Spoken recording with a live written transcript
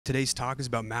Today's talk is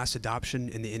about mass adoption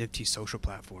in the NFT social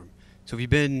platform. So if you've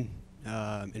been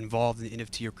involved in the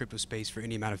NFT or crypto space for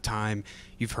any amount of time,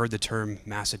 you've heard the term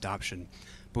mass adoption.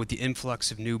 But with the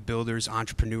influx of new builders,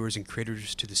 entrepreneurs, and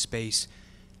creators to the space,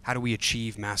 how do we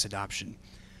achieve mass adoption?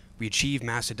 We achieve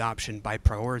mass adoption by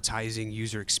prioritizing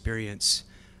user experience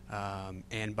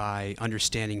and by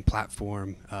understanding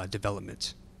platform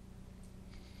development.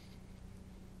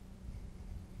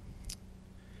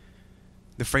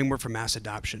 The framework for mass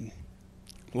adoption.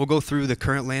 We'll go through the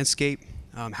current landscape,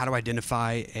 how to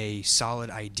identify a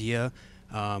solid idea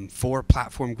for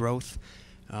platform growth.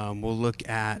 We'll look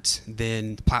at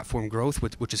then platform growth,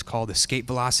 which is called escape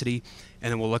velocity,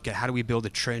 and then we'll look at how do we build a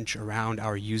trench around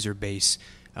our user base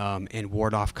and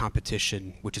ward off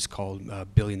competition, which is called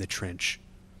building the trench.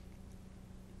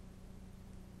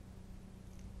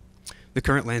 The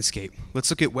current landscape.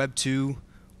 Let's look at Web 2,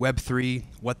 Web 3,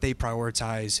 what they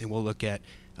prioritize, and we'll look at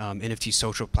NFT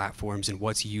social platforms and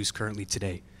what's used currently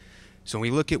today. So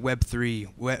when we look at Web 3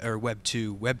 or Web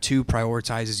 2, Web 2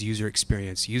 prioritizes user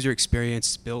experience. User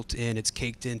experience built in, it's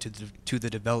caked into the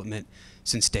development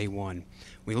since day one.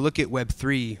 When we look at Web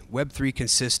 3, Web 3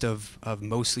 consists of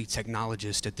mostly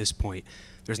technologists at this point.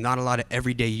 There's not a lot of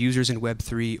everyday users in Web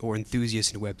 3 or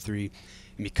enthusiasts in Web 3.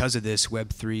 And because of this, Web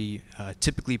 3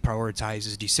 typically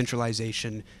prioritizes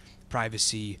decentralization,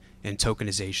 privacy, and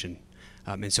tokenization.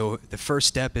 And so the first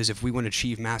step is if we want to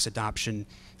achieve mass adoption,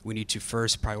 we need to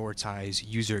first prioritize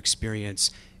user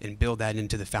experience and build that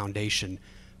into the foundation.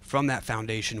 From that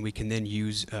foundation, we can then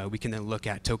look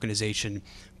at tokenization,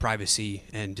 privacy,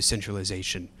 and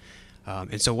decentralization.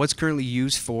 And so what's currently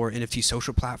used for NFT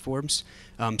social platforms?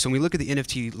 So when we look at the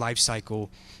NFT lifecycle,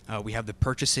 we have the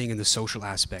purchasing and the social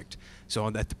aspect. So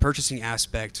at the purchasing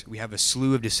aspect, we have a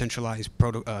slew of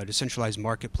decentralized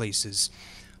marketplaces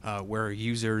where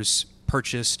users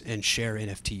purchase and share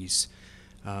NFTs.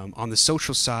 On the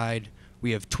social side,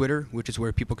 we have Twitter, which is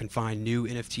where people can find new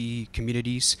NFT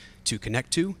communities to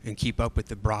connect to and keep up with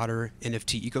the broader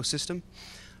NFT ecosystem.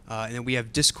 And then we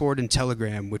have Discord and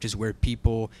Telegram, which is where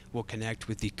people will connect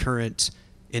with the current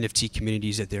NFT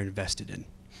communities that they're invested in.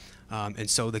 And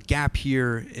so the gap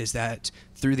here is that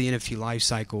through the NFT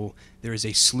lifecycle, there is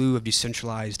a slew of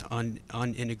decentralized,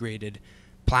 unintegrated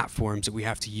platforms that we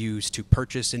have to use to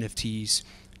purchase NFTs,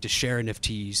 to share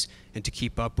NFTs, and to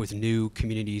keep up with new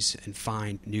communities and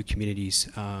find new communities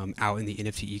out in the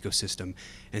NFT ecosystem.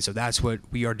 And so that's what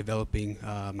we are developing,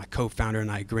 my co-founder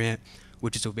and I, Grant,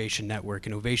 which is Ovation Network.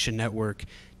 And Ovation Network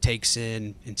takes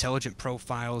in intelligent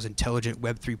profiles, intelligent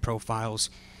Web3 profiles,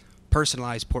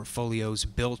 personalized portfolios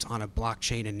built on a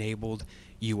blockchain-enabled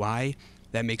UI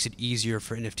that makes it easier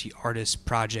for NFT artists,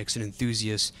 projects, and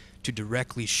enthusiasts to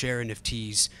directly share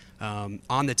NFTs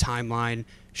on the timeline,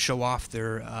 show off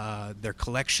their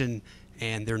collection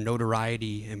and their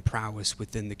notoriety and prowess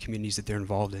within the communities that they're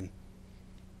involved in.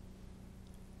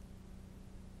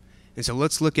 And so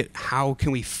let's look at how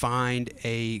can we find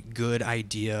a good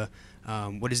idea.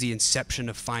 What is the inception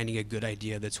of finding a good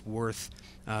idea that's worth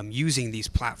using these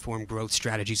platform growth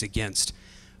strategies against?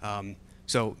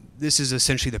 So this is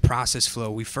essentially the process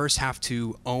flow. We first have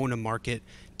to own a market,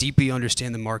 deeply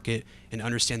understand the market, and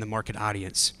understand the market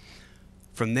audience.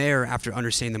 From there, after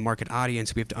understanding the market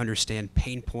audience, we have to understand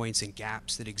pain points and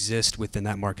gaps that exist within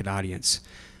that market audience.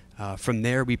 From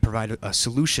there, we provide a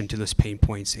solution to those pain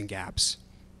points and gaps.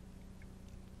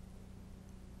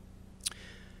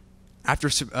 After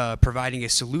providing a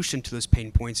solution to those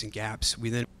pain points and gaps, we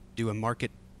then do a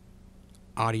market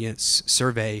audience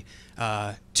survey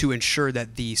to ensure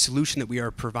that the solution that we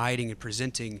are providing and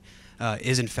presenting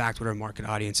is in fact what our market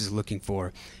audience is looking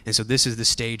for. And so this is the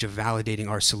stage of validating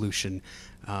our solution.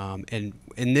 And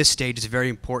in this stage, it's very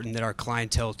important that our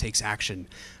clientele takes action.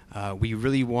 We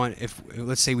really want,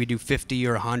 let's say we do 50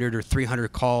 or 100 or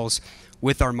 300 calls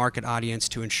with our market audience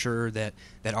to ensure that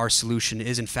our solution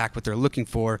is in fact what they're looking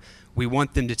for, we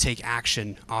want them to take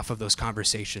action off of those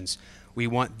conversations. We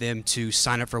want them to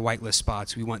sign up for whitelist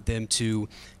spots. We want them to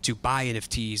buy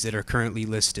NFTs that are currently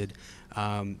listed.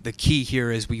 The key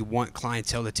here is we want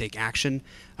clientele to take action,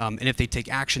 and if they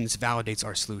take action, this validates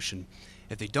our solution.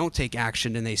 If they don't take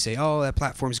action and they say, oh, that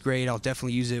platform's great, I'll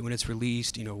definitely use it when it's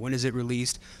released, when is it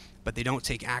released, but they don't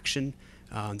take action,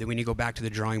 then we need to go back to the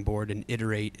drawing board and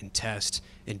iterate and test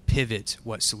and pivot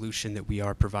what solution that we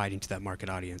are providing to that market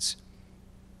audience.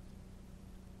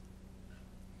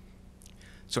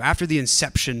 So after the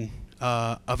inception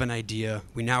of an idea,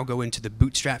 we now go into the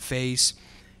bootstrap phase,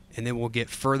 and then we'll get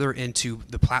further into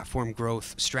the platform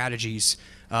growth strategies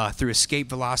through escape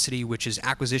velocity, which is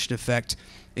acquisition effect,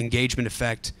 engagement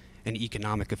effect, and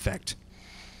economic effect.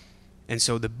 And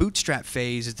so the bootstrap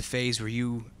phase is the phase where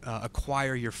you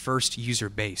acquire your first user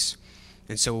base.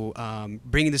 And so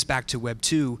bringing this back to Web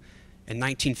 2, in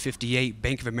 1958,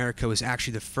 Bank of America was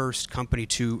actually the first company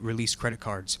to release credit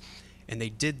cards. And they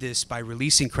did this by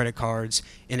releasing credit cards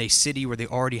in a city where they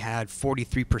already had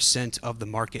 43% of the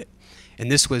market.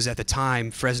 And this was, at the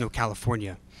time, Fresno,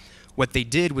 California. What they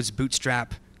did was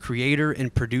bootstrap creator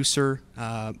and producer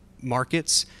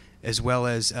markets, as well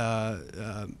as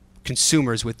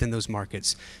consumers within those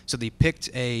markets. So they picked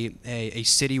a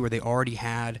city where they already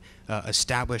had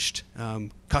established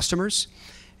customers,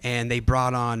 and they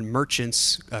brought on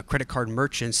merchants, credit card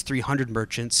merchants, 300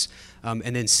 merchants,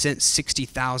 and then sent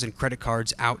 60,000 credit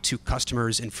cards out to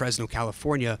customers in Fresno,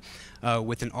 California,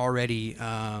 with an already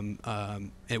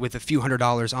with a few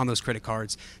 $100s on those credit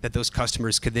cards that those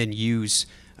customers could then use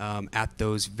at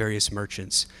those various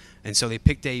merchants. And so they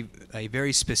picked a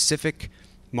very specific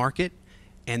market,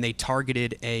 and they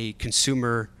targeted a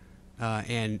consumer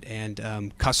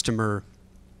and customer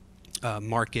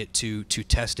market to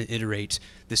test and iterate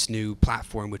this new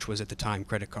platform, which was at the time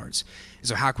credit cards. And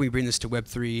so how can we bring this to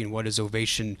Web3, and what is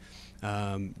Ovation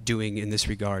doing in this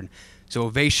regard? So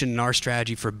Ovation, and our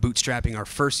strategy for bootstrapping our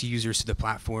first users to the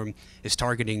platform, is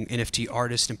targeting NFT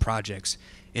artists and projects.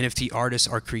 NFT artists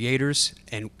are creators,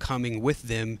 and coming with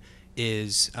them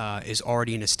is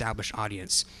already an established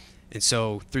audience. And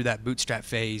so through that bootstrap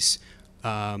phase,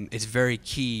 it's very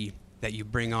key that you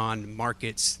bring on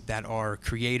markets that are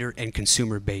creator and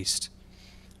consumer based.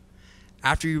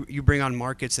 After you bring on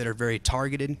markets that are very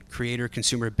targeted, creator,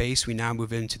 consumer based, we now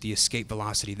move into the escape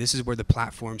velocity. This is where the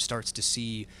platform starts to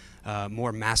see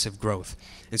more massive growth.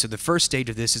 And so the first stage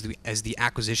of this is the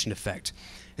acquisition effect.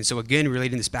 And so again,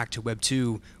 relating this back to Web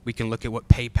 2, we can look at what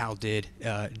PayPal did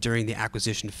during the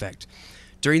acquisition effect.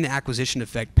 During the acquisition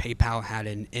effect, PayPal had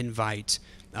an invite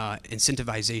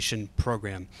incentivization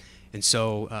program. And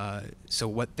so,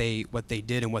 what they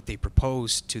did and what they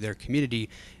proposed to their community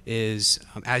is,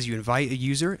 as you invite a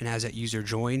user and as that user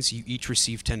joins, you each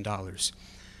receive $10.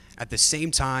 At the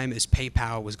same time as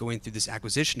PayPal was going through this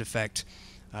acquisition effect,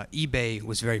 eBay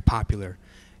was very popular.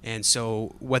 And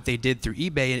so what they did through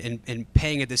eBay, and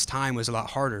paying at this time was a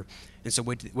lot harder. And so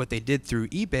what they did through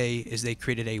eBay is they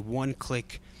created a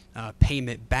one-click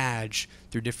payment badge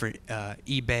through different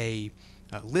eBay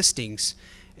listings.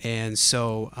 And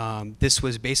so this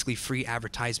was basically free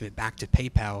advertisement back to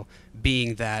PayPal,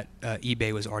 being that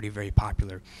eBay was already very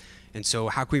popular. And so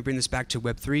how can we bring this back to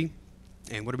Web3?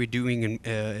 And what are we doing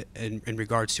in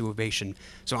regards to Ovation?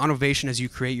 So on Ovation, as you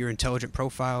create your intelligent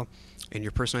profile and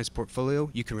your personalized portfolio,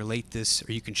 you can relate this,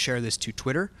 or you can share this to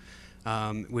Twitter,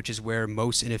 which is where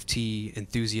most NFT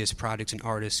enthusiasts, projects, and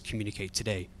artists communicate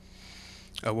today.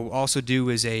 What we'll also do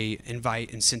is a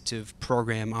invite incentive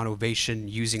program on Ovation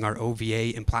using our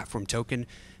OVA and platform token,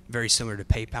 very similar to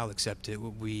PayPal, except it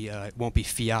won't be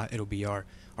fiat, it'll be our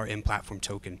in-platform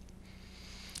token.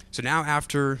 So now,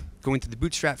 after going through the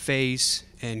bootstrap phase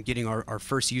and getting our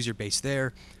first user base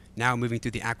there, now moving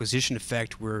through the acquisition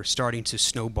effect, we're starting to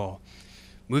snowball.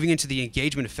 Moving into the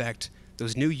engagement effect,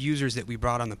 those new users that we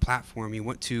brought on the platform, you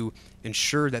want to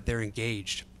ensure that they're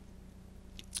engaged.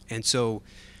 And so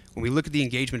when we look at the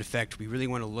engagement effect, we really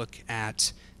want to look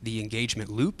at the engagement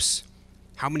loops.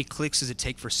 How many clicks does it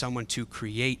take for someone to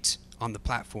create on the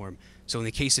platform? So in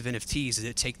the case of NFTs, does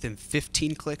it take them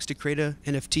 15 clicks to create an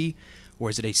NFT, or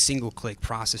is it a single click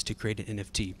process to create an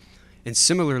NFT? And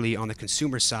similarly, on the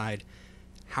consumer side,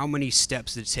 how many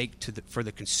steps does it take for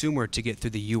the consumer to get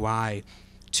through the UI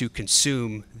to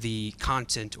consume the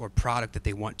content or product that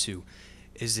they want to?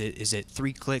 Is it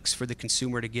 3 clicks for the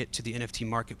consumer to get to the NFT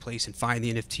marketplace and find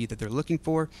the NFT that they're looking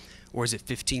for, or is it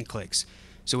 15 clicks?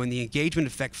 So in the engagement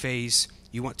effect phase,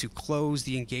 you want to close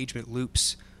the engagement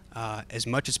loops as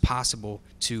much as possible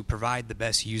to provide the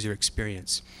best user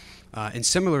experience. And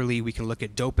similarly, we can look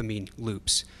at dopamine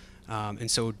loops. And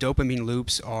so dopamine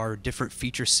loops are different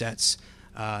feature sets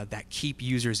that keep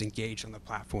users engaged on the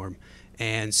platform.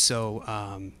 And so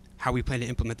how we plan to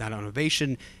implement that on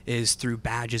Ovation is through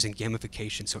badges and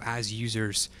gamification. So as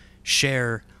users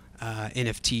share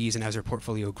NFTs and as their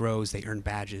portfolio grows, they earn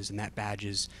badges, and that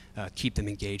badges keep them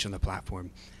engaged on the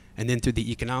platform. And then through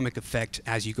the economic effect,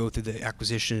 as you go through the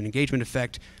acquisition and engagement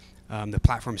effect, the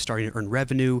platform is starting to earn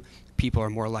revenue. People are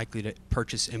more likely to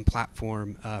purchase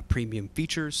in-platform premium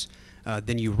features.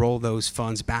 Then you roll those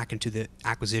funds back into the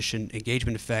acquisition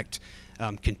engagement effect,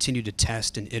 continue to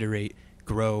test and iterate,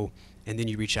 grow, and then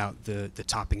you reach out the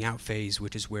topping out phase,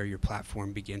 which is where your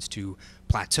platform begins to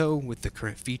plateau with the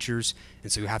current features.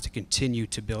 And so you have to continue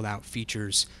to build out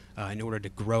features in order to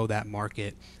grow that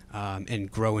market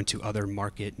and grow into other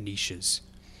market niches.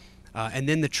 And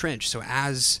then the trench. So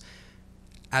as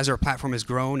As our platform has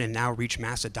grown and now reached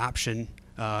mass adoption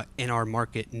in our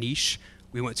market niche,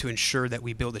 we want to ensure that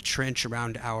we build a trench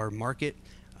around our market.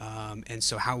 And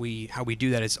so how we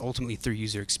do that is ultimately through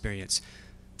user experience.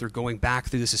 Through going back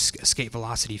through this escape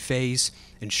velocity phase,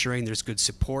 ensuring there's good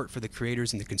support for the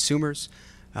creators and the consumers,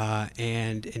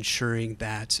 and ensuring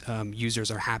that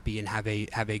users are happy and have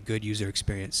a good user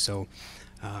experience. So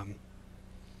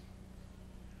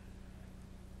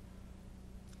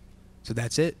so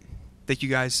that's it. Thank you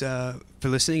guys for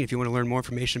listening. If you want to learn more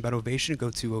information about Ovation,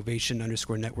 go to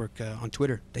Ovation_network on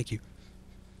Twitter. Thank you.